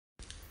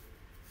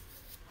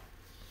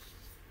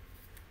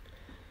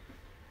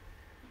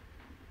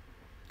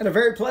And a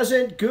very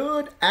pleasant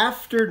good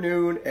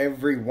afternoon,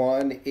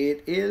 everyone.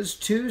 It is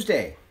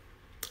Tuesday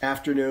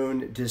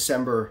afternoon,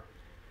 December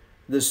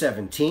the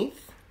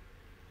 17th.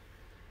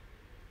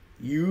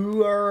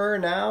 You are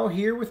now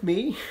here with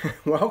me.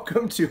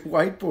 Welcome to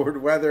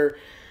Whiteboard Weather.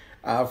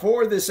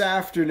 For this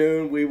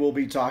afternoon, we will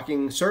be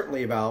talking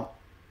certainly about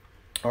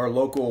our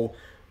local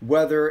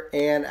weather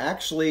and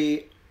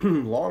actually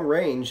long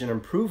range and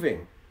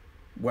improving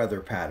weather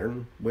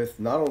pattern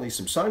with not only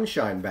some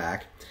sunshine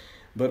back,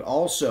 but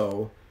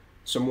also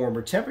some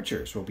warmer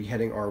temperatures will be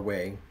heading our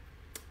way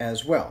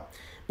as well.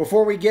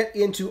 Before we get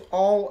into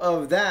all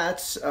of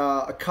that,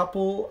 a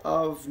couple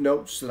of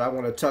notes that I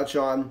want to touch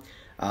on.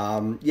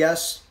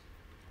 Yes,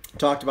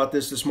 talked about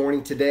this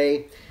morning.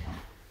 Today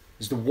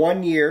is the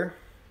 1-year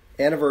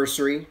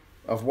anniversary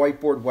of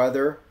Whiteboard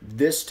Weather.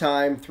 This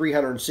time,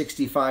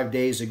 365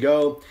 days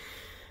ago,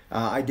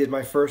 I did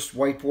my first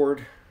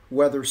Whiteboard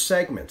Weather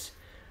segment.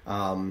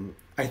 I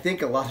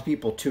think a lot of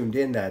people tuned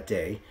in that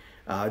day.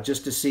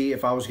 Just to see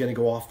if I was going to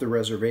go off the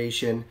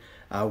reservation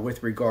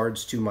with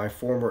regards to my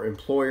former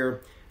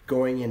employer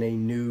going in a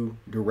new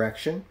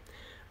direction.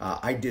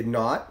 I did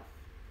not.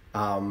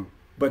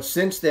 But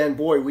since then,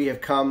 boy, we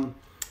have come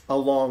a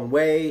long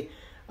way.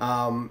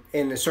 And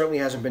it certainly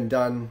hasn't been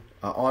done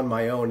on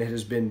my own. It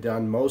has been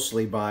done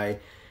mostly by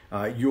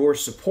your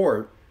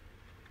support.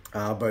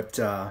 But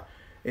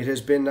it has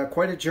been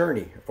quite a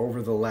journey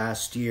over the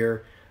last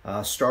year,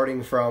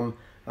 starting from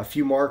a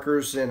few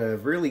markers and a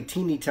really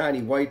teeny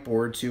tiny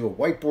whiteboard to a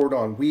whiteboard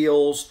on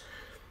wheels.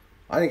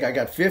 I think I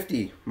got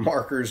 50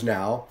 markers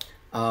now.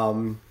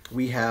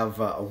 We have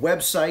a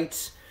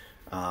website.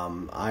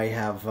 I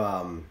have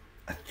a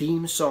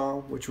theme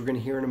song, which we're going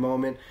to hear in a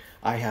moment.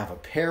 I have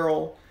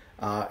apparel.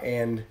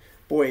 And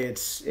boy,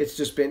 it's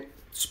just been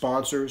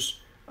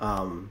sponsors.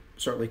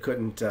 Certainly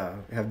couldn't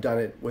have done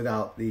it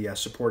without the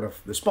support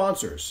of the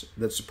sponsors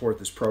that support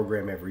this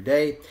program every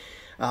day.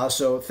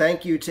 So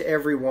thank you to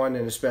everyone,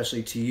 and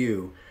especially to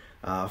you,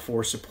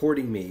 for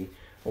supporting me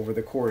over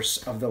the course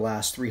of the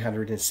last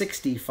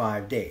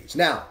 365 days.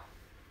 Now,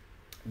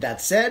 that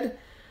said,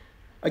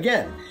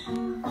 again,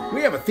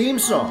 we have a theme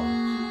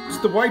song. It's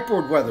the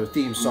Whiteboard Weather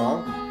theme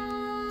song.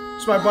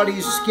 It's my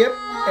buddies Skip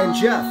and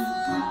Jeff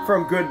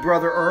from Good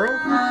Brother Earl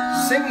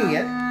singing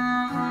it.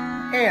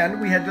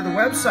 And we head to the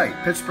website,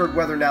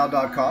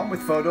 pittsburghweathernow.com,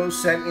 with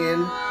photos sent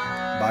in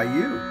by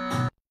you.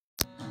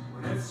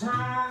 When it's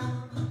time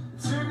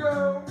to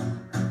go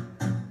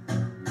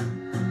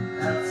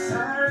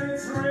outside,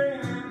 it's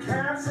raining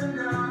cats and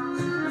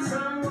dogs.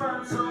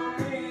 Someone told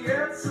me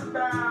it's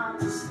about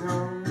to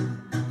snow.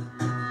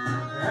 I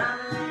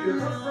need a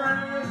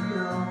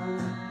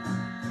friend,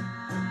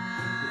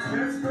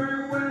 it's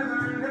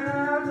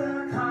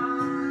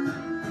pittsburghweathernow.com.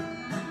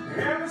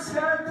 And it's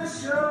got the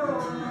show.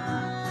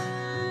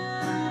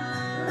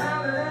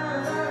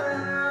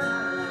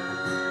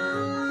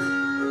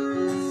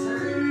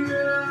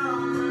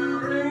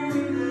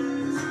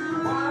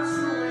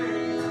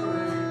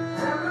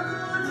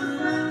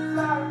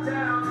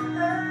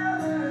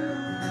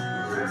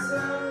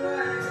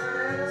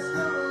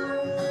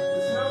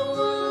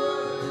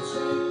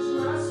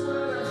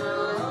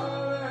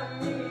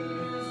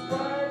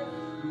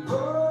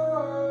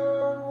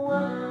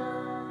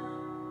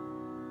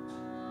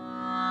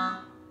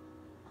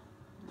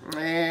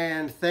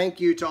 Thank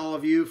you to all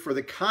of you for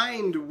the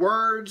kind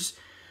words.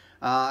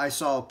 I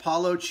saw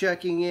Apollo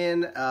checking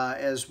in,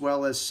 as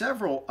well as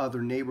several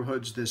other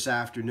neighborhoods this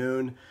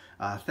afternoon.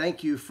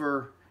 Thank you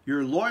for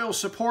your loyal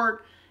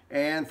support,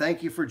 and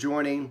thank you for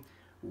joining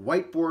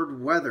Whiteboard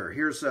Weather.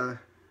 Here's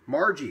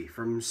Margie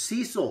from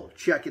Cecil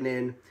checking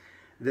in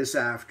this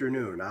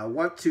afternoon. I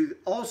want to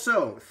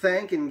also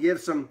thank and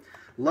give some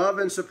love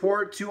and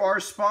support to our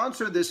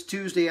sponsor this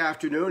Tuesday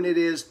afternoon. It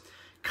is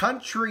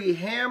Country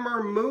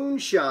Hammer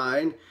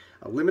Moonshine,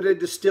 a limited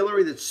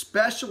distillery that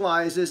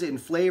specializes in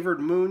flavored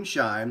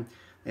moonshine.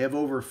 They have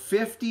over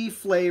 50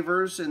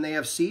 flavors, and they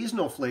have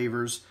seasonal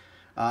flavors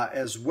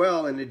as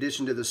well, in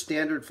addition to the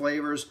standard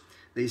flavors.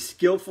 They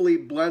skillfully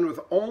blend with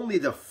only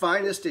the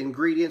finest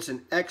ingredients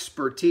and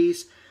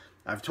expertise.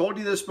 I've told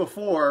you this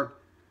before.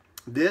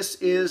 This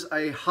is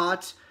a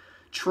hot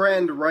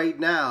trend right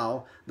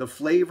now, the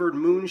flavored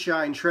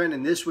moonshine trend,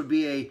 and this would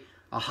be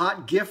a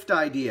hot gift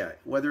idea,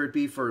 whether it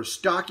be for a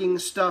stocking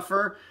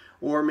stuffer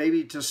or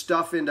maybe to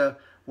stuff into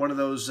one of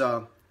those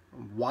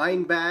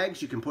wine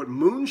bags. You can put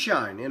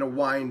moonshine in a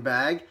wine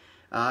bag.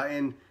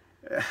 And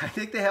I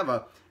think they have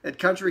at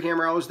Country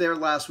Hammer, I was there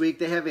last week,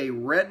 they have a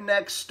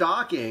redneck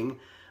stocking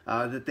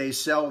that they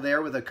sell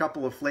there with a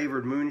couple of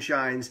flavored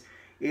moonshines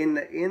in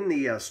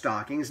the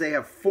stockings. They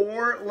have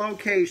 4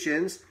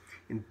 locations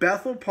in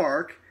Bethel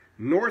Park,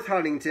 North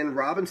Huntington,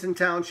 Robinson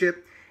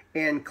Township,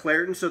 and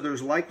Clairton, so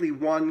there's likely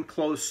one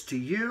close to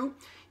you.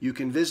 You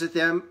can visit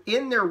them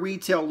in their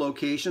retail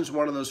locations,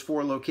 one of those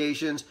 4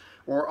 locations,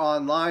 or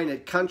online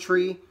at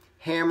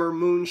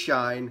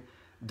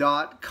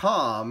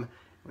countryhammermoonshine.com.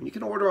 And you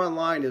can order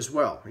online as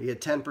well. You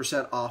get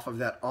 10% off of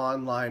that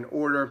online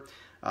order.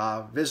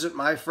 visit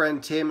my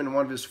friend Tim in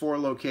one of his 4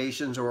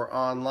 locations or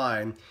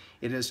online.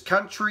 It is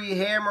Country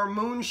Hammer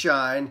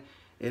Moonshine.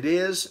 It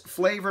is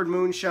flavored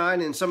moonshine,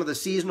 and some of the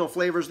seasonal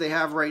flavors they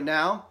have right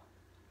now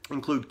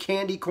include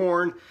candy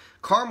corn,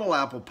 caramel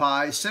apple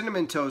pie,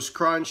 cinnamon toast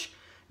crunch,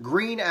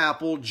 green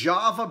apple,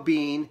 java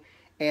bean,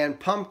 and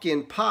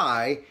pumpkin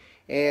pie.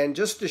 And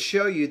just to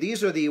show you,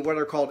 these are what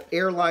are called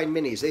airline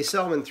minis. They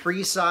sell them in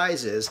 3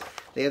 sizes.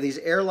 They have these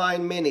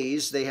airline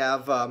minis. They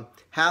have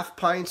half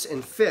pints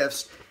and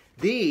fifths.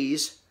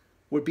 These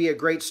would be a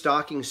great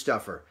stocking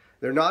stuffer.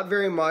 They're not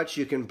very much.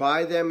 You can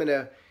buy them in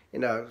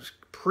a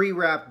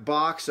pre-wrapped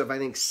box of, I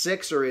think,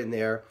 6 are in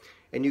there,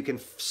 and you can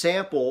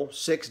sample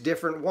 6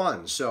 different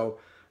ones. So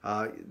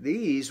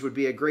these would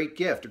be a great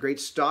gift, a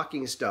great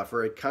stocking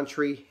stuffer at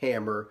Country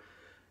Hammer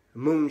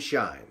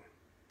Moonshine.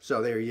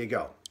 So there you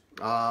go.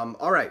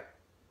 All right.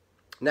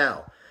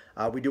 Now,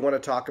 we do want to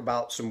talk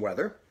about some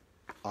weather,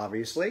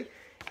 obviously,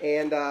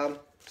 and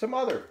some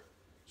other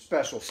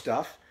special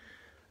stuff.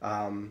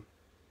 In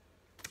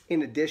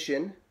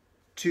addition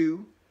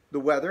to the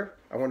weather,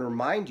 I want to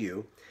remind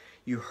you,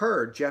 you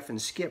heard Jeff and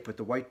Skip with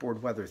the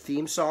Whiteboard Weather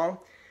theme song.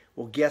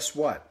 Well, guess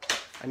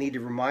what? I need to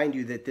remind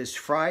you that this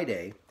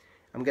Friday,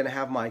 I'm going to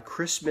have my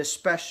Christmas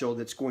special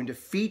that's going to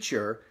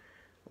feature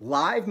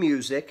live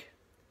music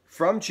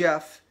from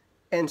Jeff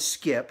and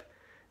Skip.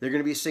 They're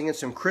going to be singing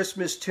some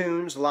Christmas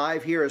tunes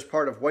live here as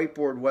part of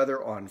Whiteboard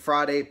Weather on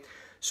Friday.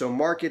 So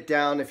mark it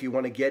down if you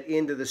want to get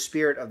into the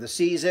spirit of the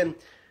season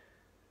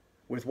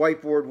with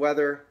Whiteboard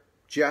Weather,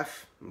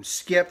 Jeff and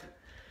Skip.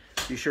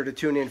 Be sure to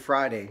tune in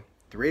Friday,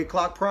 3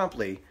 o'clock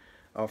promptly,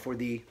 for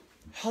the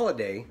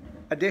holiday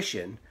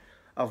edition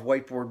of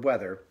Whiteboard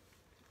Weather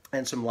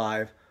and some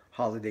live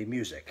holiday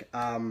music.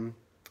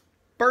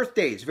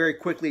 Birthdays, very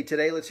quickly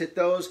today. Let's hit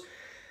those.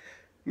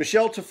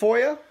 Michelle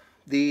Tafoya,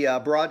 the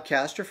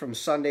broadcaster from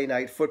Sunday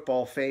Night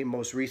Football fame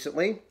most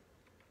recently.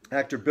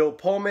 Actor Bill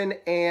Pullman,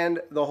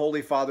 and the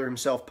Holy Father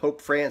himself,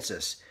 Pope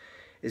Francis,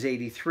 is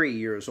 83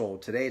 years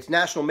old today. It's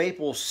National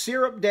Maple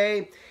Syrup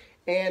Day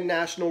and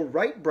National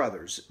Wright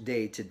Brothers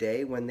Day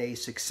today, when they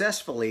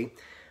successfully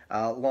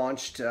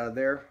launched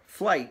their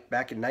flight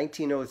back in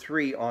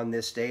 1903 on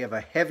this day of a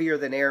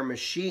heavier-than-air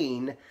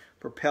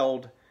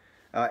machine-propelled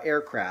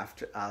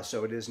aircraft.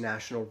 So it is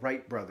National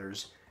Wright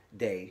Brothers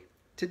Day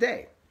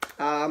today.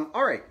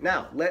 All right,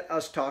 now let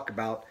us talk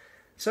about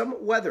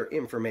some weather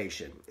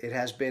information. It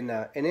has been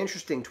an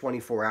interesting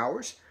 24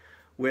 hours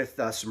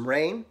with some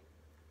rain,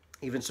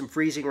 even some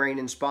freezing rain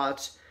in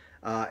spots,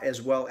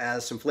 as well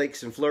as some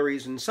flakes and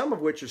flurries, and some of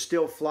which are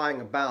still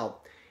flying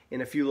about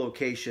in a few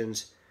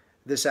locations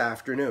this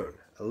afternoon.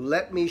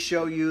 Let me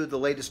show you the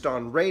latest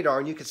on radar,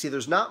 and you can see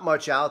there's not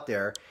much out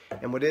there,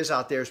 and what is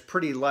out there is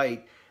pretty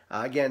light.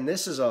 Again,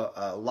 this is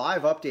a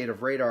live update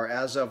of radar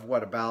as of,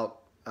 what,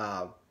 about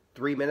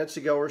 3 minutes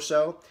ago or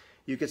so.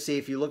 You can see,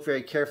 if you look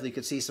very carefully, you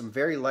can see some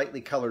very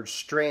lightly colored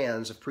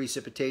strands of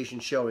precipitation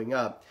showing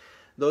up.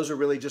 Those are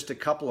really just a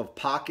couple of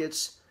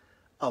pockets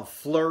of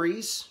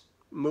flurries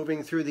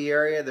moving through the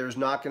area. There's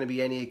not going to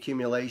be any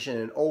accumulation,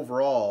 and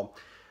overall,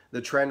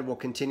 the trend will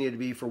continue to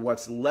be for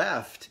what's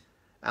left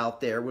out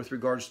there with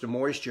regards to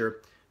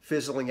moisture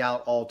fizzling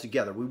out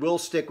altogether. We will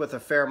stick with a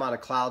fair amount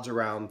of clouds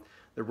around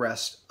the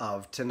rest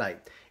of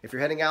tonight. If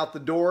you're heading out the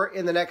door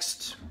in the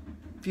next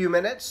few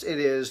minutes, it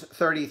is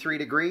 33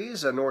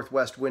 degrees, a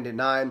northwest wind at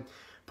 9,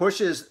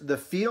 pushes the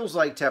feels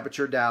like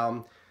temperature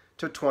down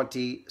to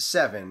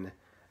 27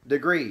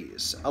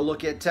 degrees. A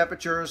look at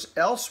temperatures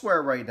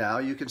elsewhere right now.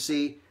 You can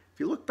see, if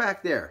you look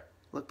back there,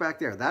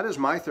 that is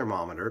my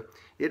thermometer.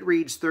 It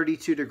reads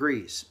 32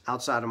 degrees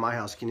outside of my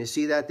house. Can you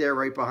see that there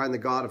right behind the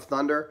God of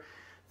Thunder?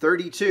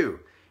 32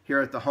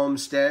 here at the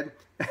homestead.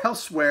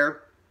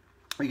 Elsewhere,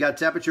 we got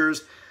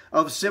temperatures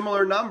of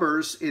similar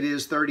numbers. It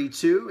is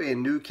 32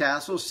 in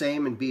Newcastle,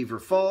 same in Beaver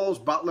Falls,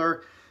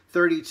 Butler,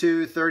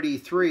 32,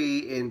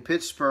 33 in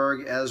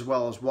Pittsburgh, as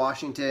well as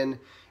Washington,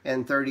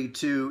 and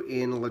 32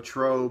 in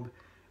Latrobe,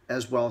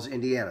 as well as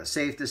Indiana.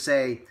 Safe to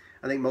say,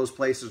 I think most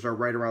places are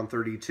right around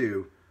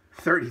 32,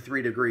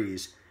 33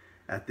 degrees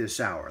at this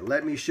hour.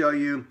 Let me show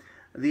you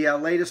the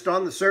latest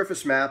on the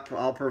surface map.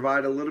 I'll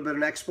provide a little bit of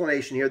an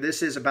explanation here.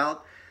 This is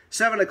about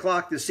 7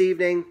 o'clock this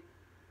evening.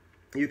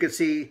 You can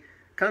see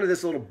kind of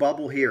this little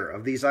bubble here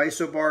of these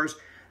isobars.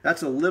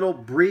 That's a little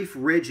brief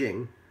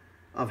ridging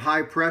of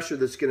high pressure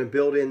that's going to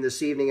build in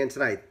this evening and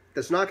tonight.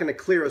 That's not going to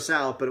clear us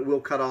out, but it will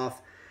cut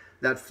off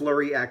that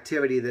flurry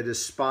activity that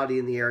is spotty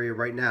in the area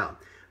right now.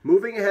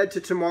 Moving ahead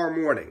to tomorrow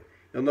morning,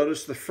 you'll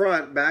notice the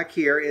front back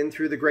here in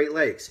through the Great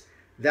Lakes.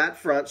 That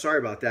front, sorry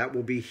about that,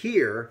 will be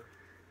here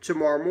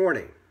tomorrow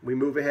morning. We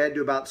move ahead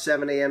to about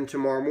 7 a.m.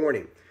 tomorrow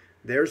morning.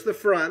 There's the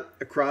front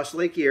across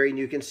Lake Erie, and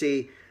you can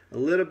see a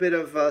little bit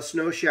of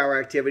snow shower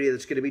activity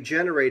that's going to be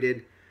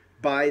generated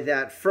by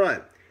that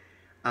front.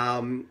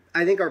 I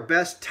think our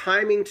best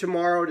timing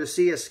tomorrow to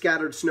see a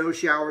scattered snow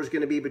shower is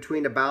going to be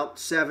between about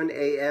 7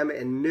 a.m.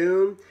 and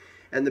noon,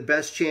 and the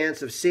best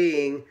chance of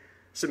seeing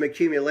some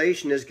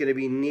accumulation is going to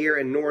be near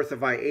and north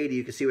of I-80.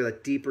 You can see where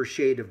that deeper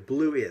shade of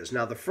blue is.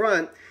 Now the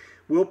front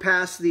will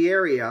pass the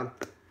area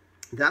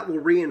that will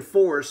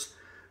reinforce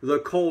the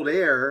cold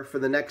air for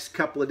the next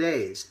couple of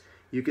days.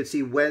 You can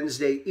see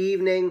Wednesday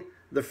evening,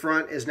 the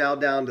front is now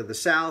down to the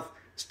south.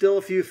 Still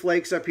a few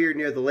flakes up here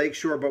near the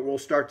lakeshore, but we'll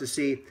start to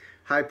see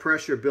high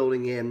pressure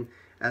building in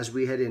as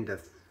we head into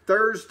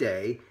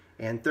Thursday.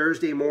 And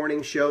Thursday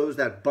morning shows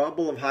that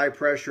bubble of high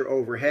pressure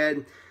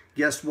overhead.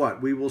 Guess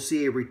what? We will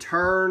see a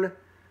return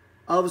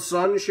of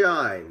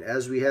sunshine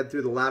as we head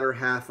through the latter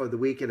half of the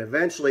week, and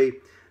eventually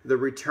the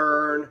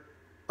return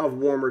of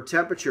warmer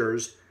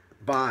temperatures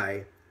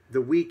by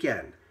the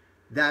weekend.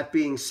 That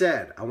being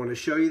said, I want to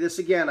show you this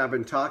again. I've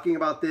been talking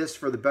about this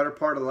for the better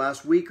part of the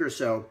last week or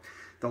so.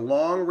 The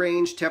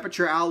long-range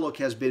temperature outlook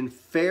has been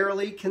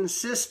fairly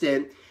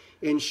consistent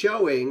in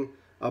showing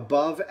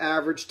above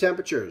average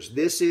temperatures.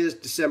 This is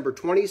December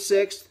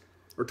 26th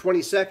or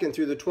 22nd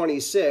through the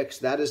 26th.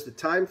 That is the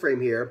time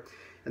frame here.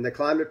 And the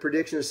Climate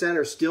Prediction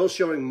Center is still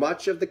showing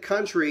much of the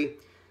country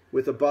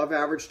with above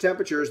average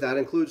temperatures. That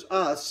includes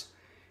us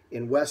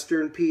in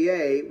Western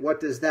PA. What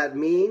does that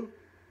mean?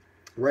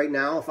 Right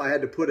now, if I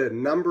had to put a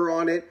number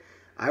on it,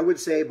 I would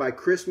say by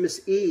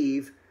Christmas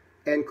Eve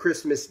and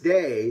Christmas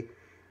Day,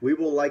 we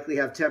will likely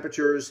have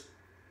temperatures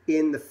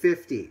in the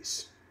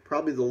 50s.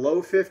 Probably the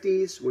low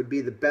 50s would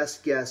be the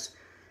best guess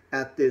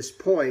at this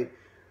point,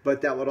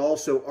 but that would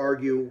also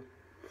argue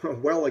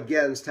well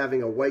against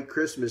having a white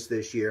Christmas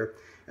this year,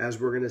 as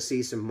we're going to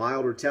see some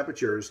milder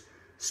temperatures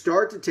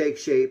start to take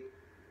shape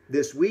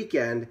this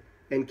weekend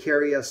and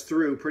carry us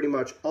through pretty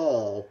much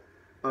all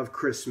of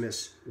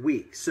Christmas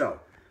week. So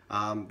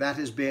that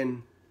has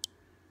been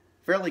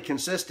fairly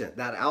consistent,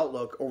 that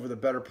outlook, over the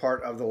better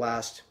part of the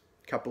last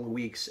couple of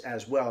weeks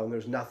as well. And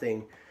there's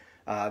nothing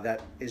that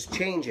is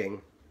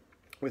changing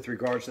with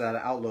regards to that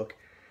outlook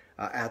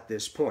at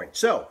this point.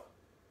 So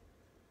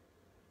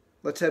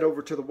let's head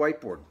over to the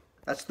whiteboard.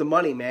 That's the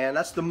money, man.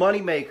 That's the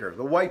money maker,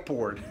 the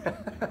whiteboard.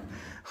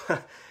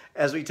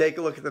 As we take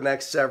a look at the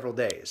next several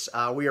days.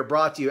 We are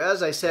brought to you,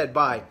 as I said,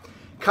 by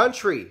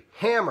Country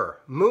Hammer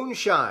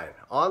Moonshine,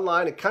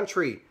 online at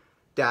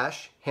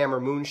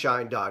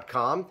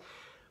country-hammermoonshine.com.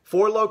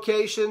 4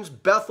 locations: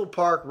 Bethel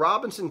Park,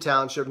 Robinson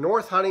Township,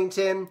 North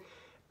Huntington,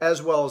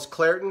 as well as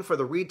Clairton for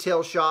the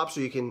retail shop, so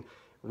you can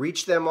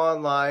reach them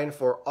online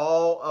for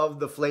all of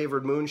the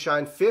flavored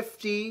moonshine.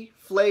 50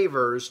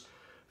 flavors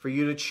for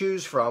you to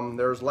choose from.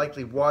 There's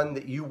likely one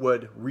that you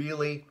would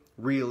really,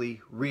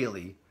 really,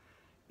 really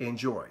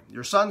enjoy.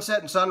 Your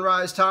sunset and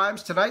sunrise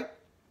times tonight: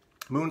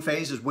 moon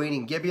phase is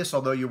waning gibbous,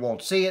 although you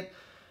won't see it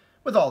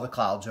with all the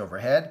clouds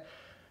overhead.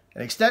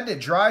 An extended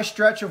dry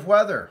stretch of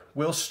weather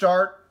will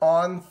start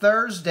on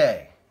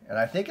Thursday, and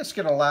I think it's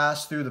going to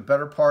last through the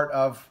better part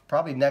of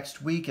probably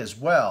next week as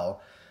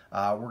well.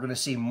 We're going to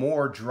see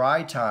more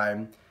dry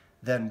time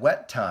than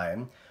wet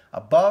time.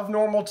 Above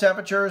normal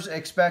temperatures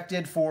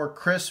expected for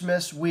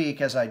Christmas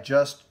week, as I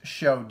just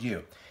showed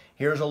you.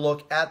 Here's a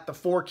look at the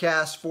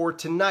forecast for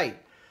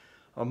tonight.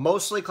 A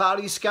mostly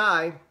cloudy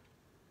sky,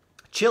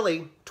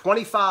 chilly,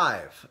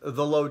 25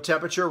 the low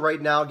temperature.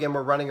 Right now, again,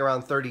 we're running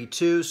around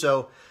 32,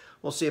 so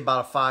we'll see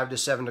about a 5 to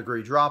 7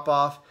 degree drop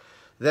off.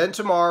 Then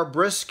tomorrow,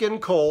 brisk and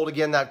cold.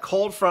 Again, that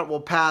cold front will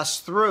pass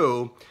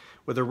through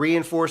with a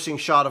reinforcing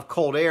shot of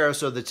cold air,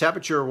 so the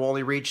temperature will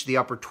only reach the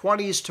upper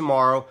 20s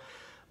tomorrow.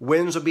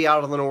 Winds will be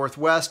out of the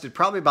northwest at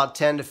probably about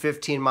 10 to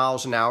 15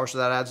 miles an hour, so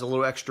that adds a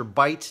little extra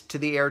bite to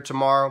the air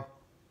tomorrow.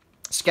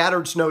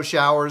 Scattered snow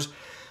showers,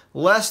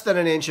 less than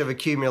an inch of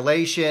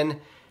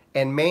accumulation,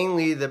 and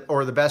mainly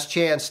the best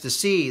chance to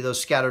see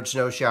those scattered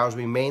snow showers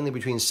will be mainly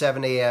between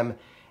 7 a.m.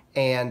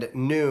 and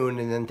noon,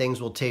 and then things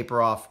will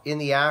taper off in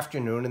the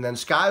afternoon, and then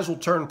skies will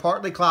turn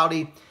partly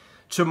cloudy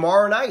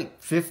tomorrow night.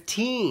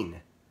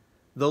 15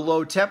 the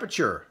low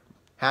temperature,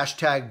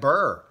 hashtag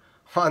Burr.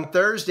 On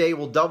Thursday,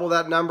 we'll double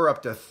that number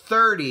up to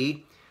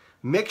 30.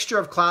 Mixture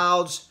of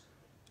clouds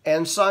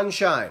and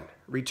sunshine.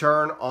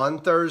 Return on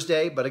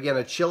Thursday, but again,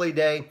 a chilly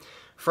day.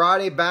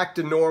 Friday, back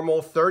to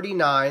normal,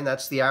 39.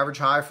 That's the average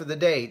high for the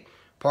date.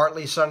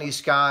 Partly sunny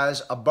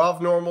skies,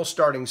 above normal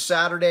starting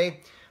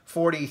Saturday,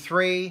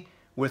 43,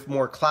 with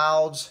more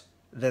clouds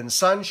than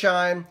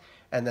sunshine.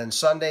 And then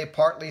Sunday,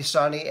 partly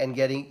sunny and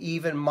getting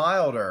even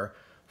milder,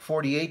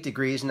 48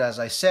 degrees. And as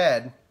I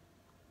said,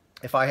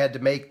 if I had to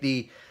make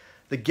the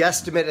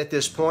guesstimate at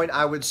this point,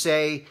 I would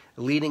say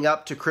leading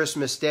up to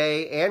Christmas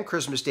Day and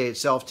Christmas Day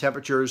itself,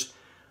 temperatures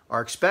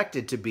are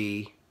expected to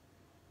be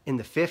in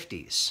the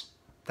 50s.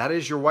 That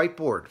is your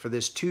whiteboard for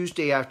this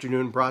Tuesday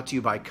afternoon, brought to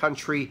you by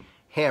Country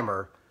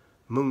Hammer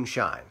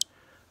Moonshine.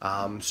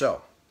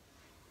 So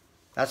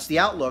that's the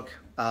outlook.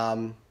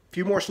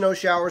 Few more snow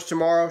showers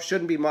tomorrow.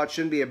 Shouldn't be much.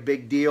 Shouldn't be a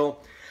big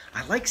deal.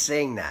 I like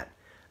saying that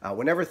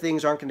whenever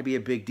things aren't going to be a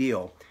big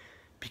deal,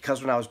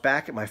 because when I was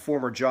back at my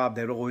former job,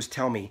 they'd always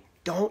tell me,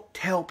 don't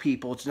tell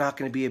people it's not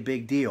going to be a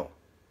big deal.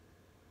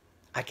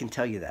 I can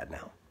tell you that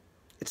now.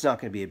 It's not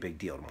going to be a big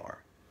deal tomorrow.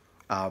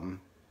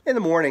 In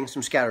the morning,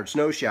 some scattered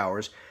snow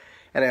showers,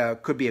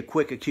 and could be a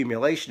quick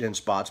accumulation in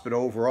spots, but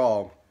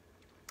overall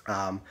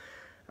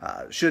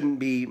shouldn't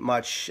be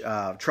much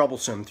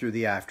troublesome through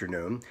the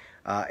afternoon.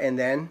 And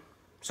then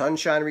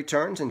sunshine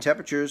returns and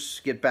temperatures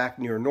get back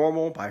near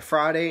normal by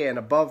Friday and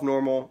above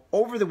normal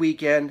over the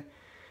weekend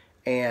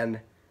and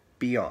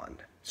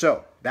beyond.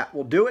 So that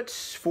will do it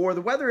for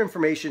the weather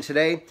information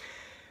today.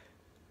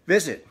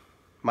 Visit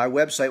my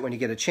website when you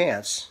get a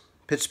chance,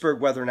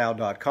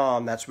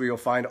 PittsburghWeatherNow.com. That's where you'll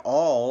find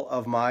all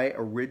of my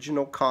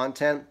original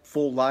content,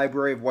 full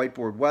library of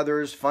whiteboard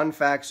weathers, fun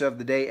facts of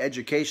the day,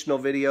 educational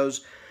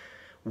videos,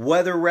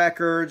 weather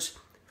records,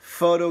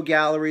 photo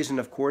galleries, and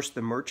of course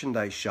the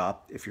merchandise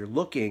shop. If you're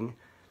looking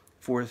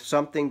for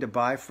something to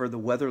buy for the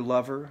weather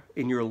lover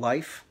in your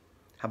life,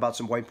 how about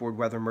some whiteboard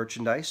weather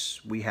merchandise?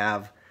 We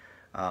have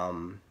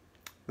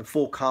the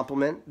full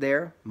complement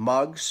there,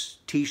 mugs,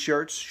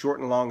 t-shirts, short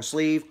and long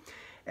sleeve,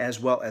 as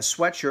well as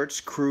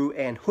sweatshirts, crew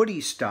and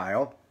hoodie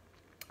style.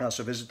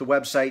 So visit the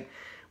website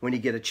when you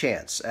get a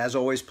chance. As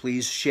always,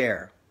 please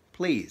share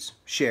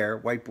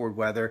Whiteboard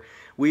Weather.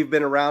 We've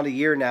been around a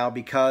year now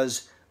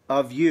because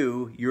of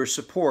you, your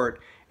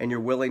support, and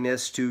your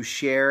willingness to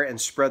share and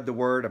spread the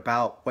word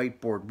about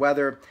Whiteboard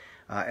Weather.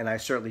 And I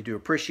certainly do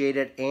appreciate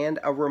it. And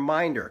a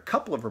reminder, a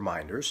couple of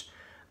reminders.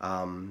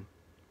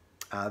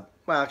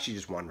 Well, actually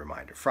just one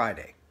reminder.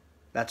 Friday.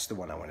 That's the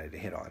one I wanted to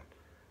hit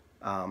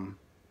on.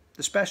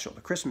 The special,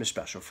 the Christmas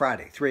special,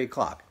 Friday, 3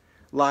 o'clock.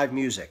 Live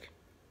music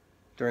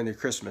during the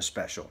Christmas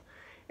special.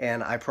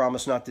 And I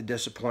promise not to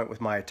disappoint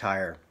with my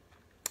attire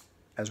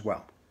as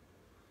well.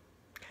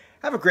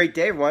 Have a great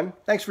day, everyone.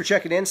 Thanks for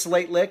checking in.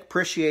 Slate Lick,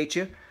 appreciate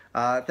you.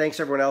 Thanks,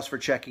 everyone else, for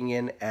checking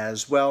in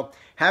as well.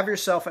 Have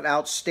yourself an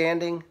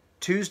outstanding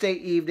Tuesday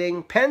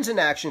evening. Pens in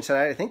action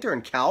tonight. I think they're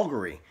in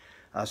Calgary.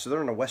 So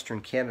they're in a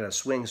Western Canada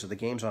swing, so the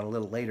game's on a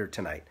little later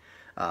tonight,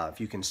 if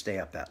you can stay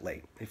up that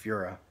late. If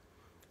you're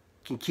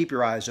can keep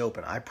your eyes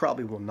open. I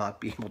probably will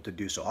not be able to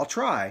do so. I'll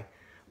try,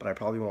 but I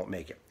probably won't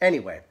make it.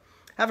 Anyway,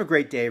 have a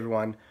great day,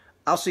 everyone.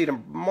 I'll see you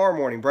tomorrow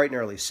morning, bright and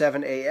early,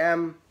 7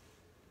 a.m.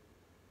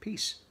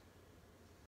 Peace.